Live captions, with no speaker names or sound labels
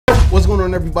What's going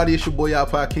on, everybody? It's your boy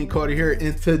iPodKingCarter here,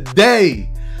 and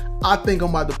today I think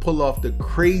I'm about to pull off the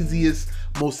craziest,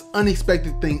 most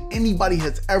unexpected thing anybody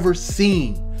has ever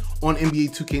seen on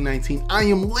NBA 2K19. I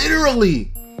am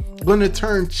literally gonna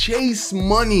turn Chase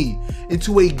Money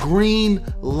into a green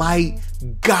light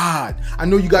god. I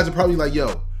know you guys are probably like,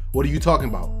 yo, what are you talking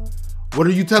about? What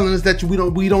are you telling us that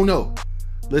we don't know?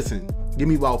 Listen, give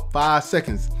me about 5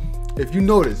 seconds. If you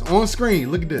notice on screen,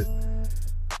 look at this.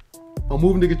 I'm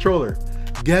moving the controller.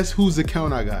 Guess whose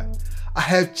account I got? I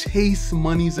have Chase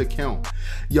Money's account.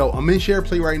 Yo, I'm in share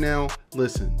play right now.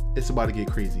 Listen, it's about to get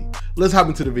crazy. Let's hop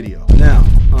into the video. Now,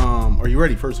 are you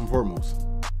ready first and foremost?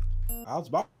 I was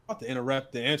about to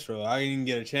interrupt the intro. I didn't even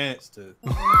get a chance to.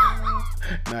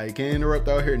 Nah, you can't interrupt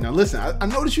out here. Now listen, I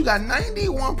noticed you got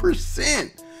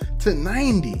 91% to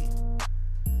 90.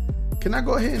 Can I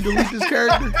go ahead and delete this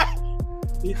character?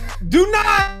 Do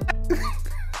not!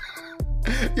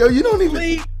 Yo, you don't even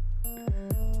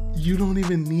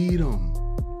need them.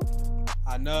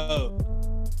 I know.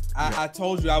 I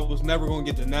told you I was never gonna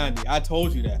get to 90. I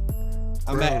told you that.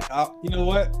 You know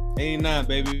what? 89,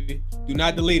 baby. Do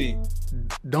not delete it.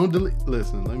 Don't delete.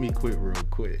 Listen, let me quit real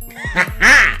quick.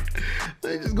 Let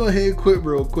me just go ahead and quit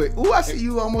real quick. Ooh, I see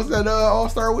you almost at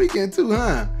All-Star Weekend too,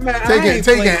 huh? Man,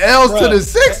 taking L's to the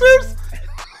Sixers.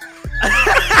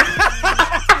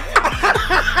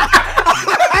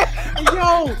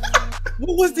 Yo,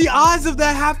 what was the odds of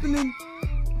that happening?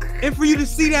 And for you to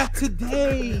see that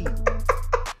today?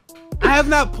 I've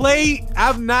not played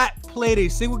a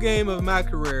single game of my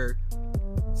career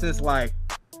since like,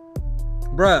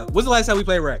 bruh, when's the last time we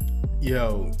played rec?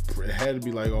 Yo, it had to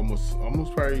be like almost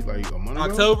probably like a month ago.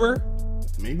 October?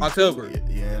 Maybe October.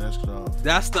 Yeah, that's tough.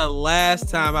 That's the last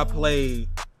time I played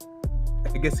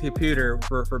against the computer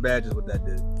for badges with that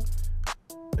dude.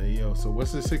 Hey, yo, so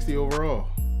what's the 60 overall?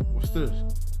 What's this?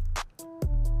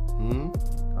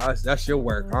 That's your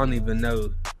work. I don't even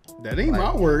know. That ain't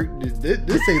my work.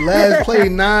 This say last play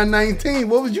 9/19.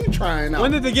 What was you trying out?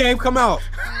 When did the game come out?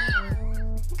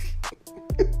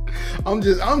 I'm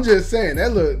just saying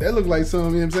that look like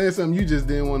something. You know what I'm saying, something you just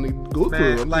didn't want to go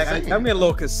through. I'm getting a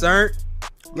little concerned.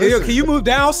 Yo, can you move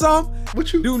down some?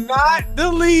 What you do not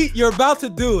delete? You're about to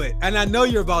do it, and I know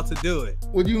you're about to do it.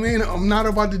 What do you mean? I'm not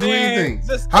about to do anything.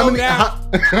 Just how go many?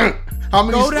 Down. How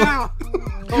many? Go down.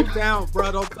 Go down,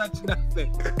 bro. Don't touch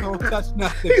nothing. Don't touch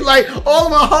nothing. He like all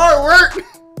my hard work.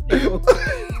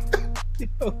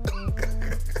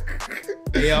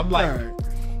 Yeah, I'm like, right.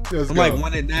 like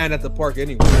 1-9 at the park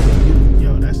anyway.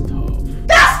 Yo, that's tough.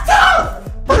 That's tough.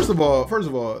 First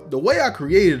of all, the way I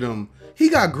created him, he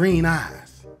got green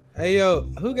eyes. Hey yo,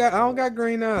 I don't got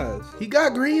green eyes. He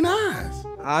got green eyes.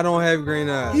 I don't have green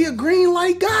eyes. He a green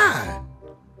light guy.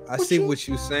 I see what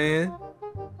you saying.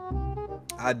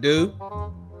 I do.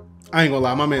 I ain't gonna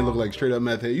lie, my man look like straight up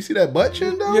meth head. You see that butt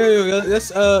chin though? Yeah. Let's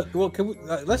well, can we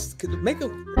let's make a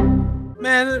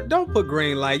man. Don't put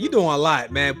green light. You doing a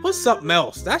lot, man. Put something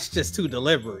else. That's just too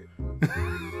deliberate.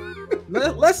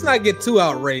 Let's not get too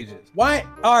outrageous. Why?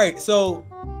 All right, so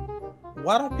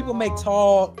why don't people make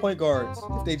tall point guards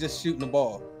if they just shooting the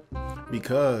ball?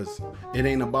 Because it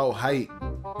ain't about height.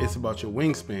 It's about your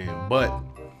wingspan. But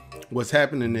what's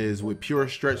happening is with pure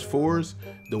stretch fours,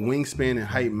 the wingspan and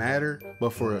height matter,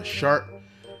 but for a sharp,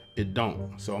 it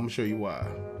don't. So I'm gonna show you why.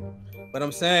 But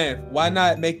I'm saying, why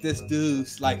not make this dude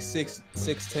like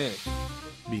 6'10"?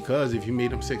 Because if you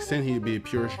made him 6'10", he'd be a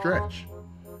pure stretch.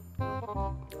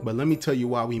 But let me tell you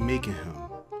why we making him.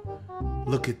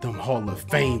 Look at them Hall of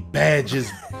Fame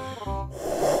badges.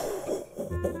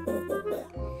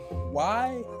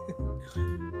 Why?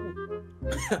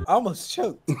 I almost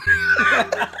choked.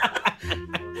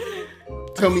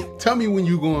 Tell me when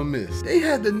you gonna miss. They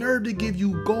had the nerve to give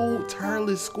you gold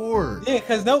tireless score. Yeah,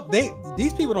 because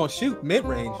these people don't shoot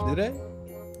mid-range, do they?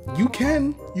 You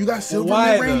can. You got silver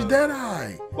mid-range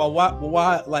Deadeye. Well,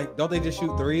 why? Like, don't they just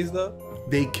shoot threes though?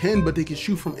 They can, but they can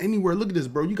shoot from anywhere. Look at this,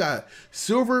 bro. You got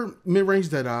silver mid-range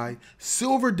Deadeye,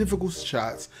 silver difficult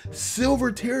shots,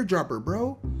 silver teardropper,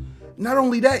 bro. Not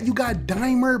only that, you got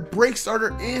dimer, break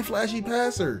starter, and flashy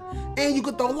passer. And you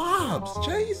can throw lobs,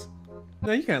 Chase.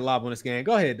 No, you can't lob on this game.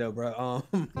 Go ahead though, bro.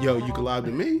 Yo, you can lob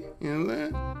to me. You know what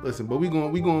I'm saying? Listen, but we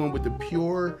going with the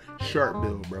pure sharp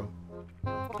build, bro.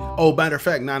 Oh, matter of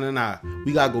fact, nah.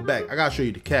 We gotta go back. I gotta show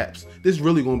you the caps. This is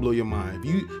really gonna blow your mind.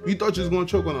 If you thought you was gonna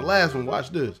choke on the last one,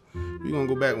 watch this. We gonna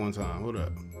go back one time. Hold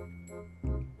up.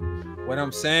 What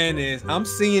I'm saying is, I'm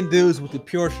seeing dudes with the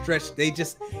pure stretch. They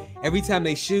just every time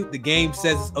they shoot, the game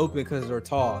says it's open because they're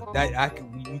tall.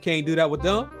 You can't do that with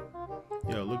them.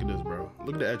 Yo, look at this, bro.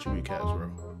 Look at the attribute caps, bro.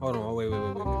 Hold on, wait.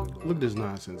 Look at this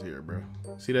nonsense here, bro.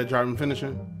 See that driving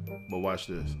finishing? But watch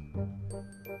this.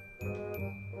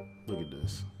 Look at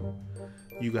this.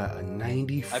 You got a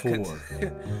 94.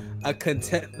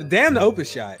 Damn the open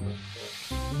shot.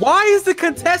 Why is the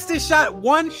contested shot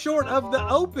one short of the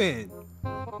open?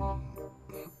 Now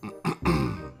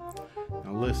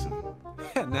listen.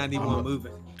 91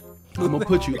 moving. I'm gonna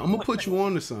put you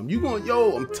on to something. You going,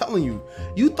 yo, I'm telling you.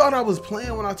 You thought I was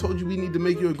playing when I told you we need to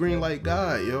make you a green light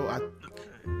guy, yo.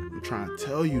 I'm trying to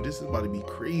tell you, this is about to be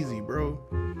crazy, bro.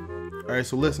 All right,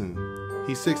 so listen.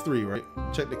 He's 6'3", right?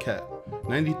 Check the cap.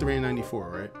 93 and 94,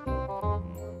 right?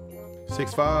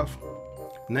 6'5",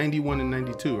 91 and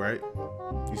 92, right?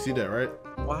 You see that, right?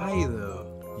 Why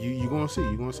though? You gonna see.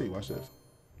 Watch this.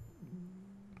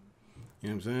 You know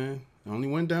what I'm saying? It only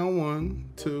went down 1,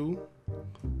 2.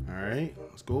 All right,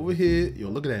 let's go over here. Yo,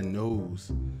 look at that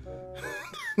nose.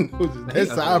 That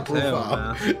side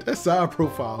profile. That side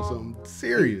profile, something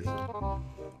serious. All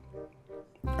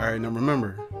right, now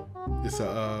remember, it's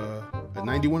a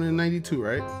 91 and 92,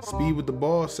 right? Speed with the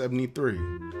ball, 73.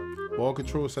 Ball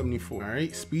control, 74. All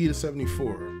right, speed is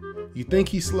 74. You think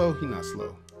he's slow? He's not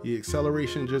slow. The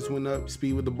acceleration just went up.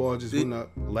 Speed with the ball just went up.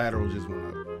 Lateral just went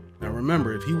up. Now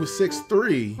remember, if he was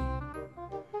 6'3",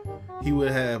 he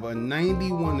would have a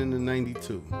 91 and a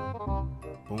 92.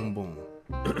 Boom, boom.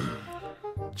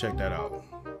 Check that out.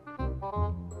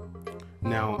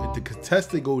 Now, if the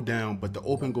contested go down, but the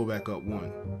open go back up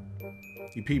 1.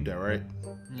 You peeped that, right?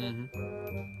 Mm-hmm.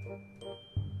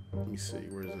 Let me see,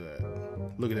 where's it at?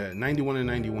 Look at that, 91 and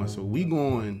 91. So we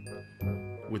going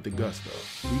with the gusto.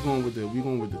 We going with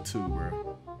the 2,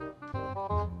 bro.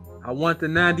 I want the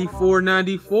 94.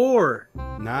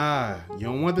 Nah, you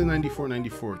don't want the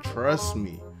 94. Trust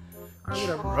me.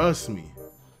 Trust me.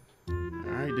 All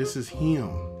right, this is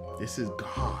him. This is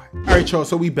God. All right, y'all.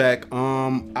 So we back.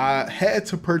 I had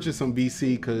to purchase some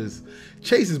VC because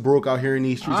Chase is broke out here in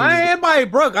these streets. I ain't anybody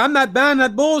broke. I'm not buying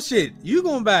that bullshit. You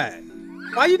gonna buy it?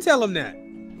 Why you tell him that?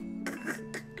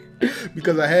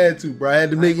 Because I had to, bro. I had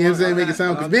to make it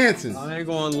sound convincing. I ain't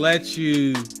gonna let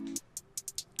you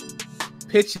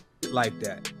pitch it like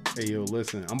that. Hey, yo,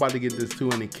 listen. I'm about to get this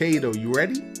 200K though. You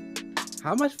ready?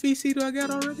 How much VC do I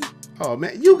got already? Oh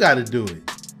man, you gotta do it.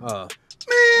 Man,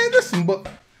 this some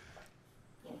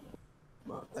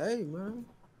Hey, man.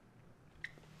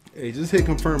 Hey, just hit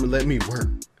confirm and let me work.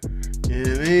 Yeah,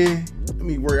 man. Let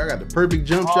me work. I got the perfect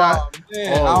jump shot.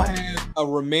 Man, I'll have a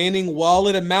remaining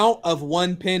wallet amount of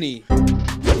 1 penny.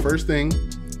 First thing,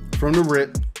 from the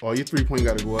rip, all your 3-point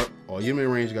got to go up. All your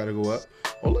mid-range got to go up.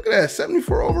 Oh, look at that.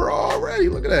 74 overall already.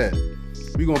 Look at that.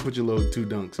 We going to put your little 2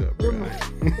 dunks up, bro.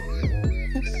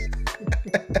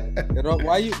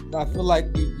 Why you? I feel like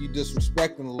you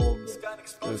disrespecting a little bit.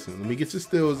 Listen, let me get your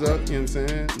stills up. You know what I'm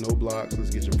saying? No blocks. Let's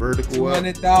get your vertical up.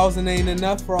 200,000 ain't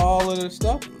enough for all of this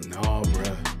stuff. No,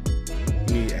 bro.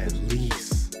 You need at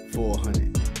least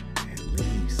 400. At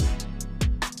least.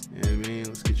 You know what I mean?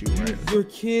 Let's get you right. You're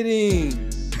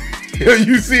kidding. Yo,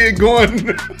 you see it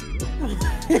going.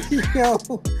 Yo.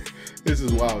 This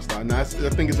is wild style. Now I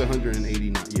think it's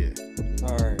 189. Yeah.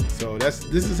 All right. So this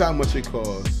is how much it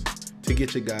costs to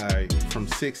get your guy from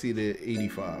 60 to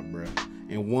 85, bro,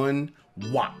 in 1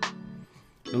 whop.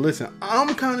 Now listen,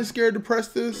 I'm kind of scared to press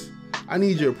this. I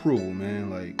need your approval, man.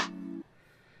 Like,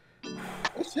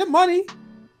 it's your money.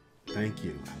 Thank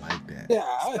you. I like that.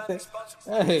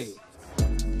 Yeah. Hey.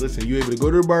 Listen, you able to go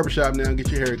to the barbershop now and get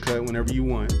your hair cut whenever you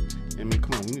want. I mean,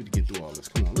 come on, we need to get through all this.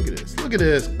 Come on, look at this. Look at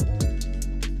this.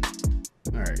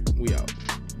 All right, we out.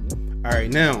 All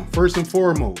right, now, first and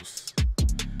foremost,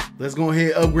 let's go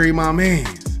ahead and upgrade my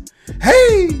mans.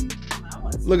 Hey!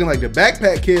 Looking like the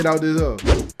backpack kid out there, though.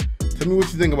 Tell me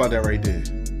what you think about that right there.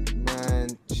 Man,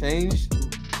 change,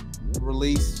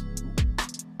 release.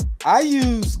 I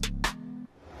use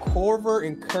Corver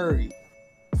and Curry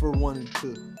for 1 and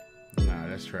 2. Nah,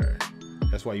 that's trash.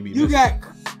 That's why you be missing.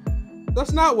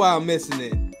 That's not why I'm missing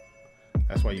it.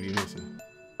 That's why you be missing.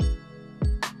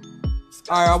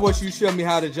 All right, I want you to show me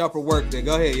how the jumper work. Then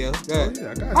go ahead, yo. Go ahead. Oh,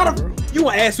 yeah, I got you, bro. You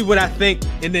want to ask me what I think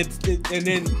and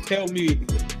then tell me,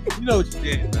 you know what you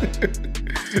did.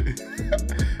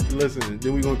 Listen,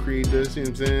 then we gonna create this. You know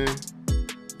what I'm saying?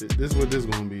 This is what this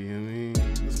gonna be. You know what I mean?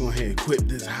 Let's go ahead and equip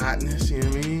this hotness. You know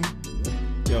what I mean?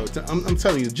 Yo, I'm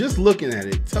telling you, just looking at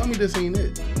it, tell me this ain't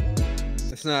it.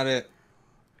 That's not it.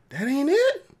 That ain't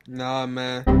it? Nah,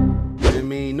 man. I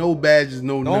mean, no badges,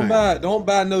 no nothing. Don't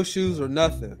buy no shoes or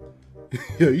nothing.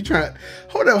 Yo, you trying?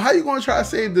 Hold up, how you gonna try to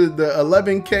save the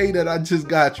 11K that I just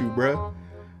got you, bro?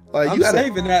 Like, I'm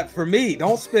saving that for me.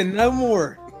 Don't spend no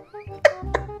more.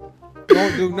 Don't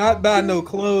do not buy no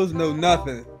clothes, no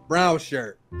nothing. Brown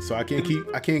shirt. So I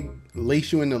can't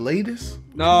lace you in the latest?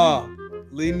 No,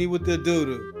 leave me with the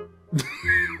doodoo.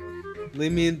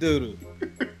 Leave me in doodoo.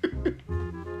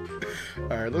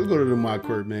 All right, let's go to the mock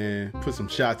court, man. Put some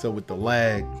shots up with the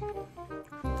lag.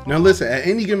 Now listen, at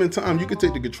any given time, you can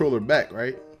take the controller back,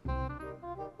 right?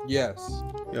 Yes.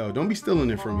 Yo, don't be stealing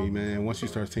it from me, man. Once you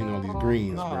start seeing all these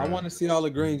greens, No, bro. I want to see all the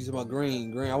greens. About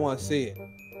green. I want to see it.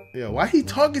 Yo, why he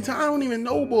talking to I don't even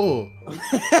know, boy?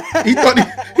 he thought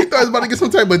he was about to get some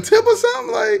type of tip or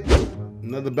something. Like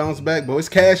another bounce back, but it's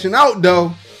cashing out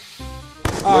though.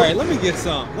 All right, let me get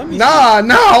some. Let me. Nah,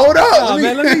 hold up. Nah,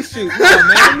 man, let me shoot. Nah,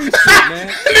 man, let me shoot, man.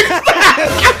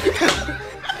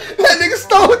 That nigga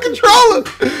stole the controller.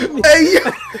 Hey,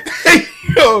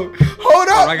 yo, hold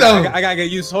up, though. I gotta get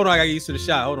used. Hold on, I gotta get used to the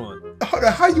shot. Hold on. Hold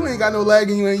on, how you ain't got no lag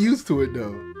and you ain't used to it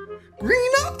though?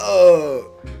 Green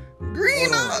up.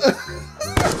 Green up. Let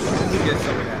me get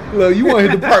some of that. Look, you want to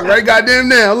hit the park right goddamn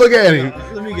now. Look at him.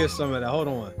 Let me get some of that. Hold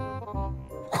on.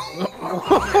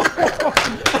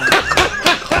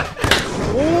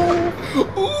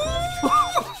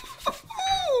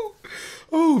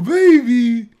 Oh,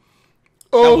 baby.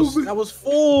 Oh, that was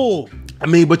full. I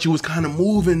mean, but you was kind of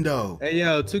moving though. Hey,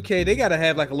 yo, 2K, they gotta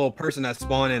have like a little person that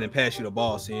spawn in and pass you the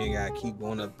ball, so you ain't gotta keep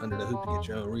going up under the hoop to get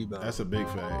your own rebound. That's a big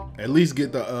fact. At least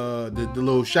get the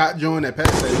little shot joint that pass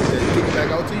that kick it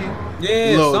back out to you.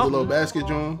 Yeah, the little basket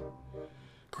joint.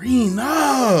 Green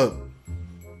up.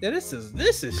 Yeah, this is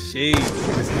cheese.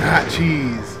 It's not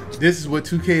cheese. This is what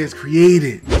 2K has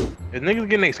created. If niggas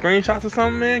getting their screenshots or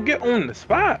something, man, get on the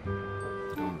spot.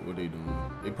 What they doing?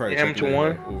 They probably amateur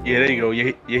one. Yeah, there you go.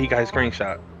 Yeah, he got his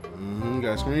screenshot.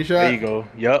 Got a screenshot. There you go.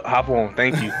 Yup, hop on.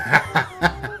 Thank you.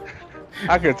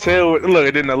 I could tell. Look,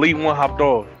 and then the elite one hopped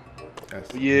off.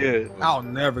 Yeah. I'll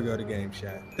never go to game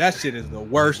chat. That shit is the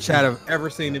worst chat I've ever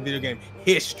seen in video game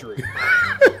history.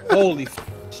 Holy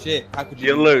shit! How could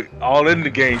you? Yeah, look, all in the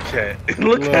game chat.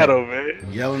 look at him, man.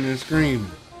 Yelling and screaming.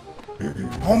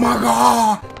 Oh my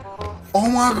god! Oh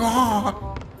my god!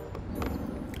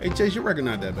 Hey Chase, your record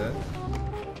not that bad.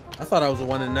 I thought I was a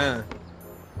 1-9.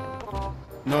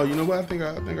 No, you know what? I think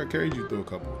I carried you through a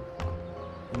couple.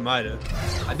 You might have.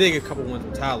 I did get a couple ones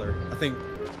with Tyler. I think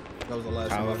that was the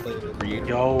last time I played it.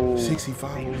 Yo,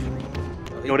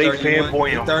 65. Yo, they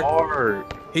fanboying hard.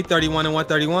 He 31 and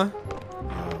 131.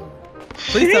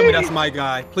 Please tell me that's my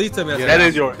guy. Please tell me that's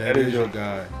that is your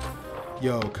guy.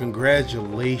 Yo,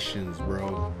 congratulations,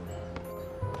 bro.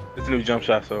 It's a new jump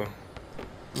shot, so.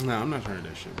 Nah, I'm not trying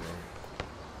that shit, bro.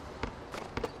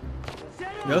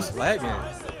 Yo, it's lagging.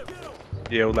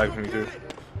 Yeah, it was like for me too.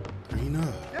 Green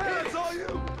up.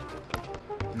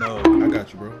 No. I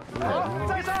got you, bro.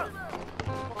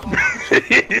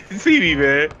 See me,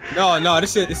 man. No,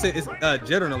 this shit it's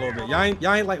jittering a little bit.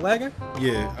 Y'all ain't like lagging?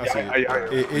 Yeah, I see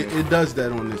it. It does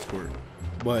that on this court.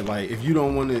 But like if you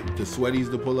don't want the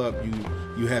sweaties to pull up,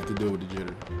 you have to deal with the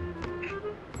jitter.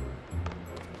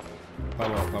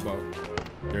 Pop out.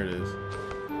 There it is.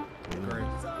 Great.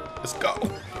 Let's go.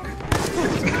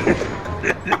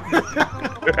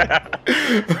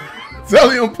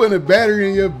 Tell you I'm putting a battery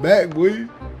in your back, boy.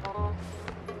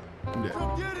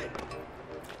 Yeah.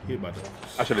 He about to.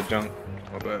 I should have jumped.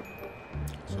 My bad.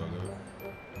 So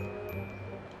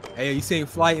good. Hey, you seen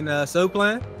Flight in So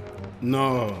Plan?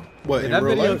 No. What, in that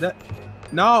real video, life?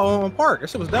 No, on Park. That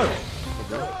shit was dope.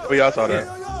 Oh, y'all saw that.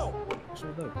 That shit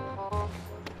was dope.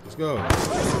 Let's go.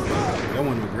 That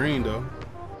one was green, though.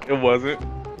 It wasn't.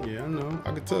 Yeah, I know.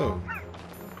 I could tell.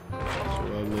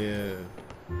 So, yeah.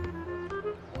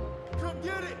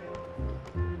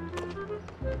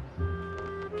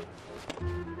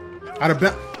 Out of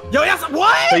bounds. Yo, that's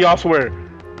what? Hey, y'all swear.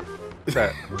 What's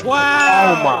that?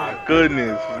 Wow. Oh my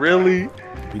goodness, really?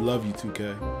 We love you,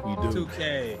 2K. We do.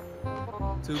 2K.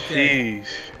 Jeez.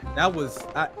 That was.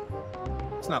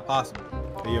 It's not possible.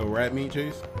 Hey, yo, rat meat,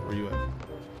 Chase? Where you at?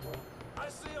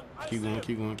 Keep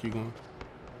going.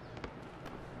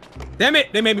 Damn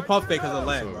it! They made me pump fake because of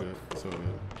lag, So bro. good. So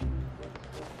good.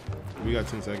 We got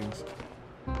 10 seconds.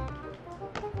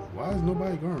 Why is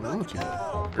nobody going around you?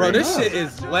 Bro, this shit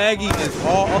is laggy as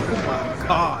all. Oh my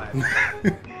god.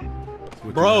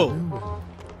 Bro.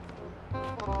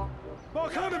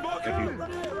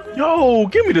 Yo,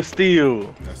 give me the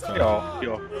steal. That's tough.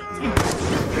 Yo.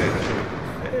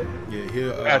 Yeah,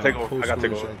 here. I gotta take over. Alright,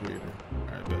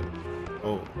 bet.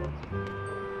 Oh.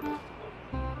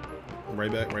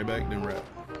 Right back, then wrap.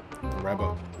 Wrap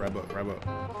up.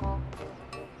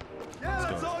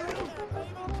 Let's go.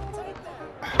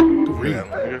 Green.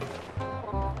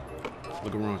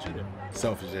 Look around you.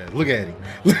 Selfish ass. Look at him.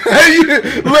 Look,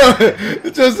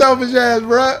 it's your selfish ass,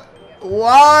 bro.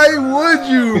 Why would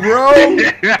you, bro?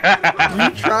 You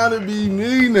trying to be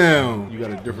me now? You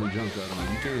got a different jump shot on.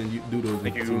 You can't do those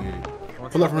with two hands.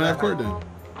 Pull up from half court then.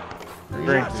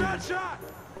 Green.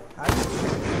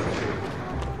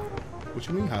 What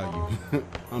you mean how you?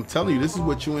 I'm telling you, this is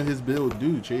what you and his build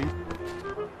do, Chase.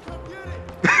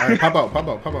 All right, pop out.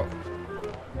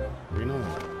 Green on.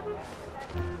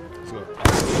 Let's go. You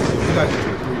got to get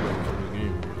your 3 levels from the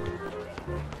game.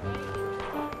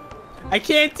 I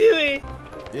can't do it.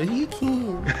 Yeah, you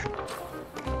can.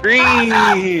 Green.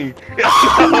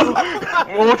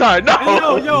 One more time.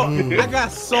 No. Yo, I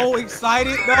got so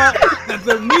excited, dog, that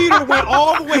the meter went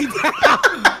all the way down.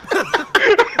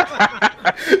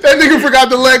 That nigga forgot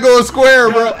to let go of square,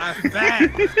 bro. I'm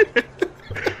back.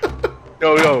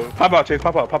 Yo, pop out, Chase.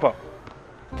 Pop out.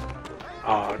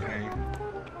 Oh, dang.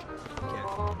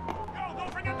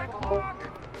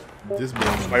 This boy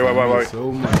Wait.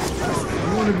 so much.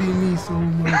 You want to be me so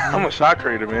much. I'm a shot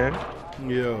creator, man.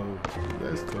 Yo,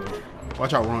 that's tough.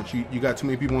 Watch out, Ronch. You got too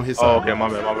many people on his Oh, side. okay, my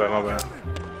bad.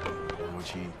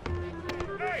 Ronch,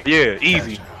 Yeah,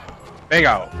 easy. Bang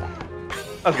out.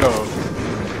 Let's go.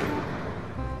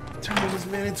 Turn this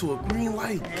man into a green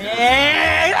light.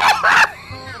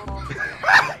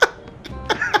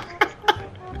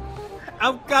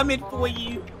 I'm coming for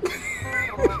you.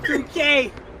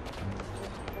 2K.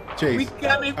 Chase. We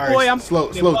coming All for right, you. I'm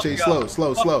slow, Chase.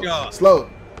 Slow.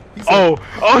 He said,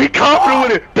 Oh, he confident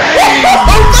with it. Bang!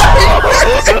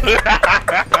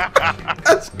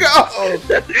 Let's go.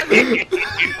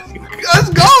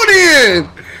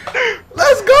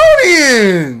 Let's go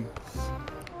then.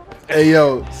 Hey,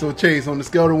 yo. So, Chase, on the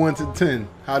scale of 1 to 10,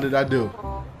 how did I do?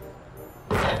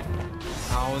 I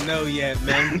don't know yet,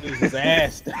 man. This is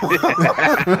ass. You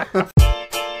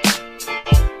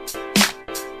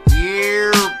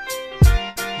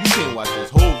can't watch